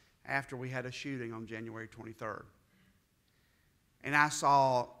after we had a shooting on January 23rd. And I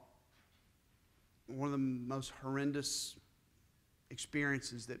saw one of the most horrendous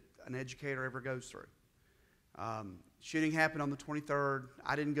experiences that an educator ever goes through. Shooting happened on the 23rd.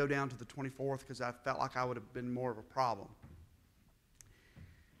 I didn't go down to the 24th because I felt like I would have been more of a problem.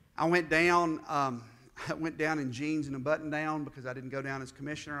 I went down in jeans and a button down because I didn't go down as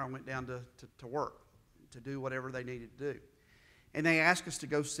commissioner. I went down to work, to do whatever they needed to do. And they asked us to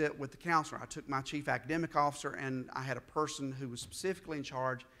go sit with the counselor. I took my chief academic officer, and I had a person who was specifically in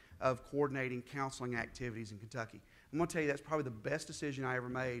charge of coordinating counseling activities in Kentucky. I'm going to tell you that's probably the best decision I ever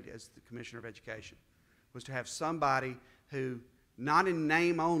made as the Commissioner of Education, was to have somebody who, not in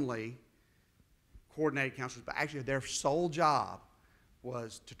name only, coordinated counselors, but actually their sole job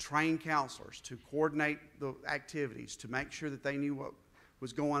was to train counselors, to coordinate the activities, to make sure that they knew what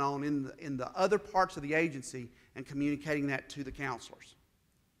was going on in the other parts of the agency and communicating that to the counselors.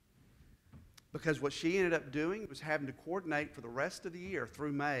 Because what she ended up doing was having to coordinate for the rest of the year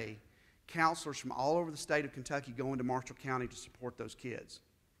through May, counselors from all over the state of Kentucky going to Marshall County to support those kids.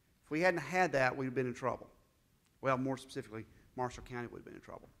 If we hadn't had that, we'd have been in trouble. Well, more specifically, Marshall County would have been in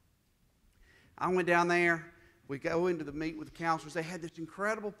trouble. I went down there. We go into the meet with the counselors. They had this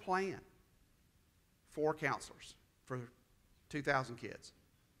incredible plan. 4 counselors for 2,000 kids.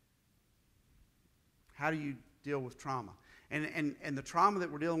 How do you deal with trauma? And the trauma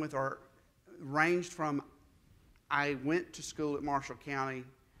that we're dealing with ranged from, I went to school at Marshall County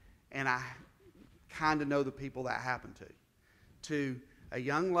and I kind of know the people that happened to a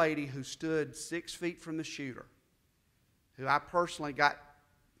young lady who stood 6 feet from the shooter, who I personally got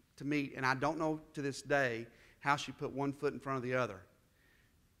to meet, and I don't know to this day how she put one foot in front of the other.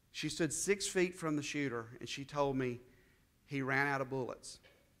 She stood 6 feet from the shooter, and she told me he ran out of bullets.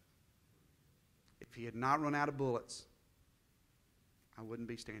 If he had not run out of bullets, I wouldn't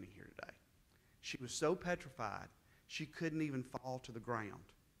be standing here today. She was so petrified, she couldn't even fall to the ground.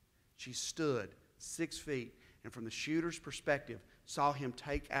 She stood 6 feet, and from the shooter's perspective, saw him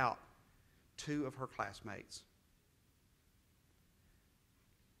take out 2 of her classmates.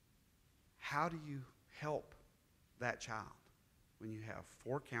 How do you help that child when you have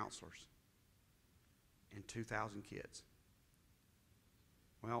 4 counselors and 2,000 kids?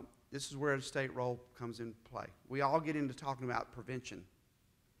 Well, this is where the state role comes into play. We all get into talking about prevention.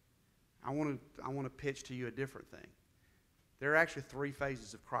 I want to pitch to you a different thing. There are actually 3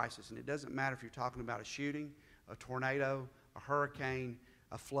 phases of crisis, and it doesn't matter if you're talking about a shooting, a tornado, a hurricane,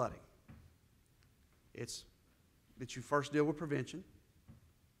 a flooding. It's that you first deal with prevention.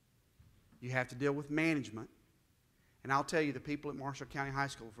 You have to deal with management. And I'll tell you, the people at Marshall County High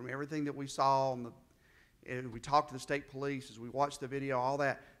School, from everything that we saw, and we talked to the state police, as we watched the video, all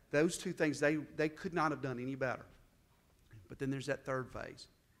that, those 2 things, they could not have done any better. But then there's that 3rd phase.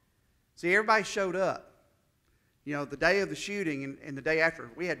 See, everybody showed up. You know, the day of the shooting and the day after,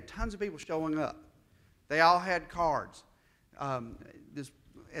 we had tons of people showing up. They all had cards.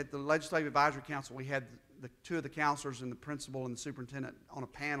 At the Legislative Advisory Council, we had the 2 of the counselors and the principal and the superintendent on a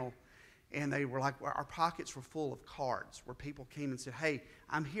panel, and they were like, our pockets were full of cards where people came and said, hey,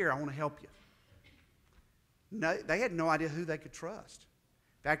 I'm here, I want to help you. No, they had no idea who they could trust.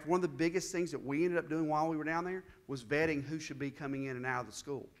 In fact, one of the biggest things that we ended up doing while we were down there was vetting who should be coming in and out of the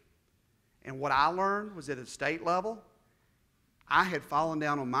school. And what I learned was at the state level, I had fallen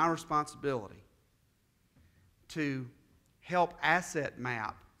down on my responsibility to help asset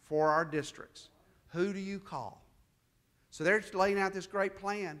map for our districts. Who do you call? So they're laying out this great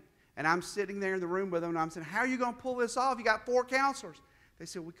plan, and I'm sitting there in the room with them, and I'm saying, how are you going to pull this off? You got 4 counselors. They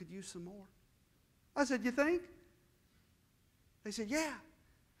said, we could use some more. I said, you think? They said, yeah.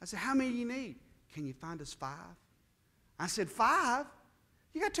 I said, how many do you need? Can you find us 5? I said, 5?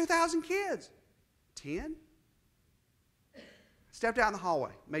 You got 2,000 kids. 10? Stepped out in the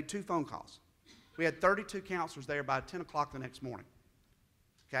hallway, made 2 phone calls. We had 32 counselors there by 10 o'clock the next morning.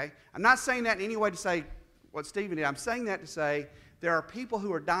 Okay? I'm not saying that in any way to say what Stephen did. I'm saying that to say there are people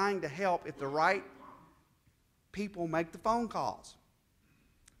who are dying to help if the right people make the phone calls.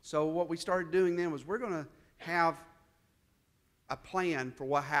 So what we started doing then was we're going to have a plan for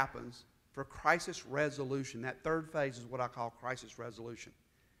what happens for crisis resolution. That 3rd phase is what I call crisis resolution.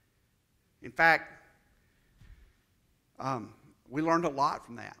 In fact, we learned a lot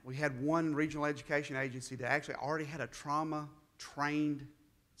from that. We had one regional education agency that actually already had a trauma-trained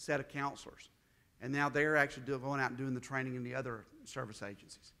set of counselors. And now they're actually going out and doing the training in the other service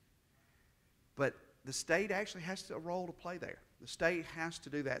agencies. But the state actually has a role to play there. The state has to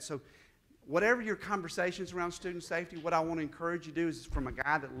do that. So whatever your conversations around student safety, what I want to encourage you to do is, from a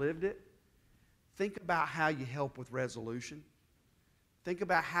guy that lived it, think about how you help with resolution. Think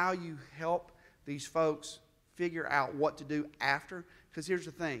about how you help these folks figure out what to do after. Because here's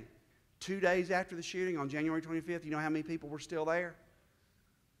the thing. 2 days after the shooting on January 25th, you know how many people were still there?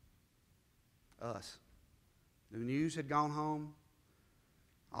 Us. The news had gone home.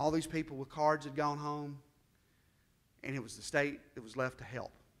 All these people with cards had gone home. And it was the state that was left to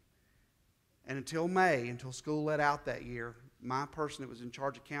help. And until May, until school let out that year, my person that was in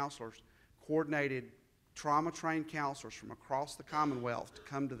charge of counselors coordinated trauma-trained counselors from across the Commonwealth to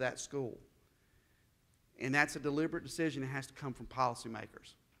come to that school. And that's a deliberate decision that has to come from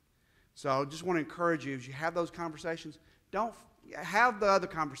policymakers. So I just want to encourage you, as you have those conversations, don't have the other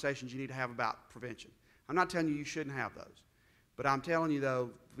conversations you need to have about prevention. I'm not telling you you shouldn't have those. But I'm telling you,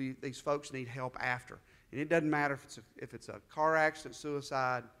 though, these folks need help after. And it doesn't matter if it's a car accident,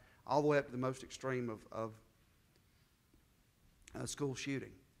 suicide, all the way up to the most extreme of school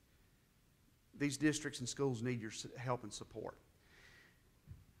shooting. These districts and schools need your help and support.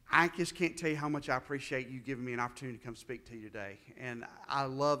 I just can't tell you how much I appreciate you giving me an opportunity to come speak to you today. And I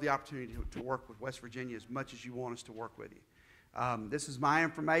love the opportunity to work with West Virginia as much as you want us to work with you. This is my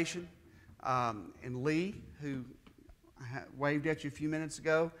information. And Lee, who waved at you a few minutes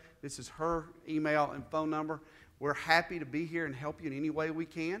ago, this is her email and phone number. We're happy to be here and help you in any way we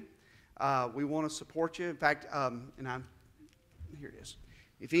can. We want to support you. In fact, here it is.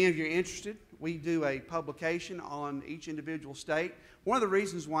 If any of you are interested, we do a publication on each individual state. One of the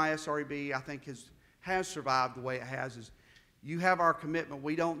reasons why SREB, I think, has survived the way it has is you have our commitment.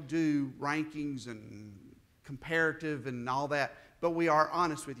 We don't do rankings and comparative and all that, but we are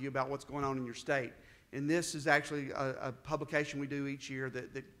honest with you about what's going on in your state. And this is actually a publication we do each year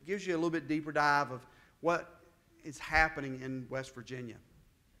that gives you a little bit deeper dive of what is happening in West Virginia.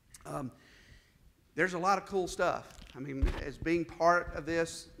 There's a lot of cool stuff. I mean, as being part of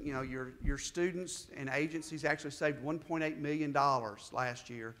this, you know, your students and agencies actually saved $1.8 million last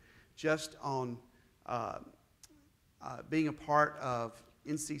year just on being a part of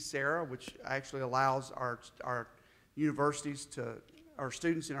NC-SARA, which actually allows our universities to, our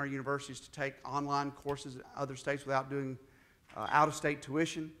students in our universities to take online courses in other states without doing out-of-state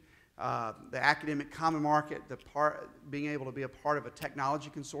tuition. The academic common market, being able to be a part of a technology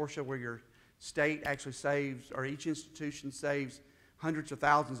consortia where your state actually saves, or each institution saves hundreds of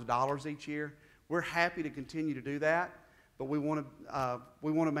thousands of dollars each year. We're happy to continue to do that, but we want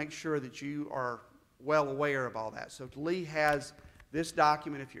to make sure that you are well aware of all that. So Lee has this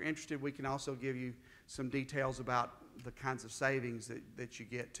document. If you're interested, we can also give you some details about the kinds of savings that you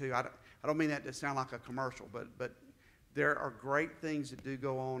get too. I don't mean that to sound like a commercial, but there are great things that do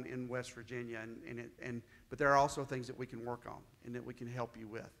go on in West Virginia, but there are also things that we can work on and that we can help you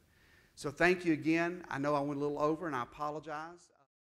with. So thank you again. I know I went a little over, and I apologize.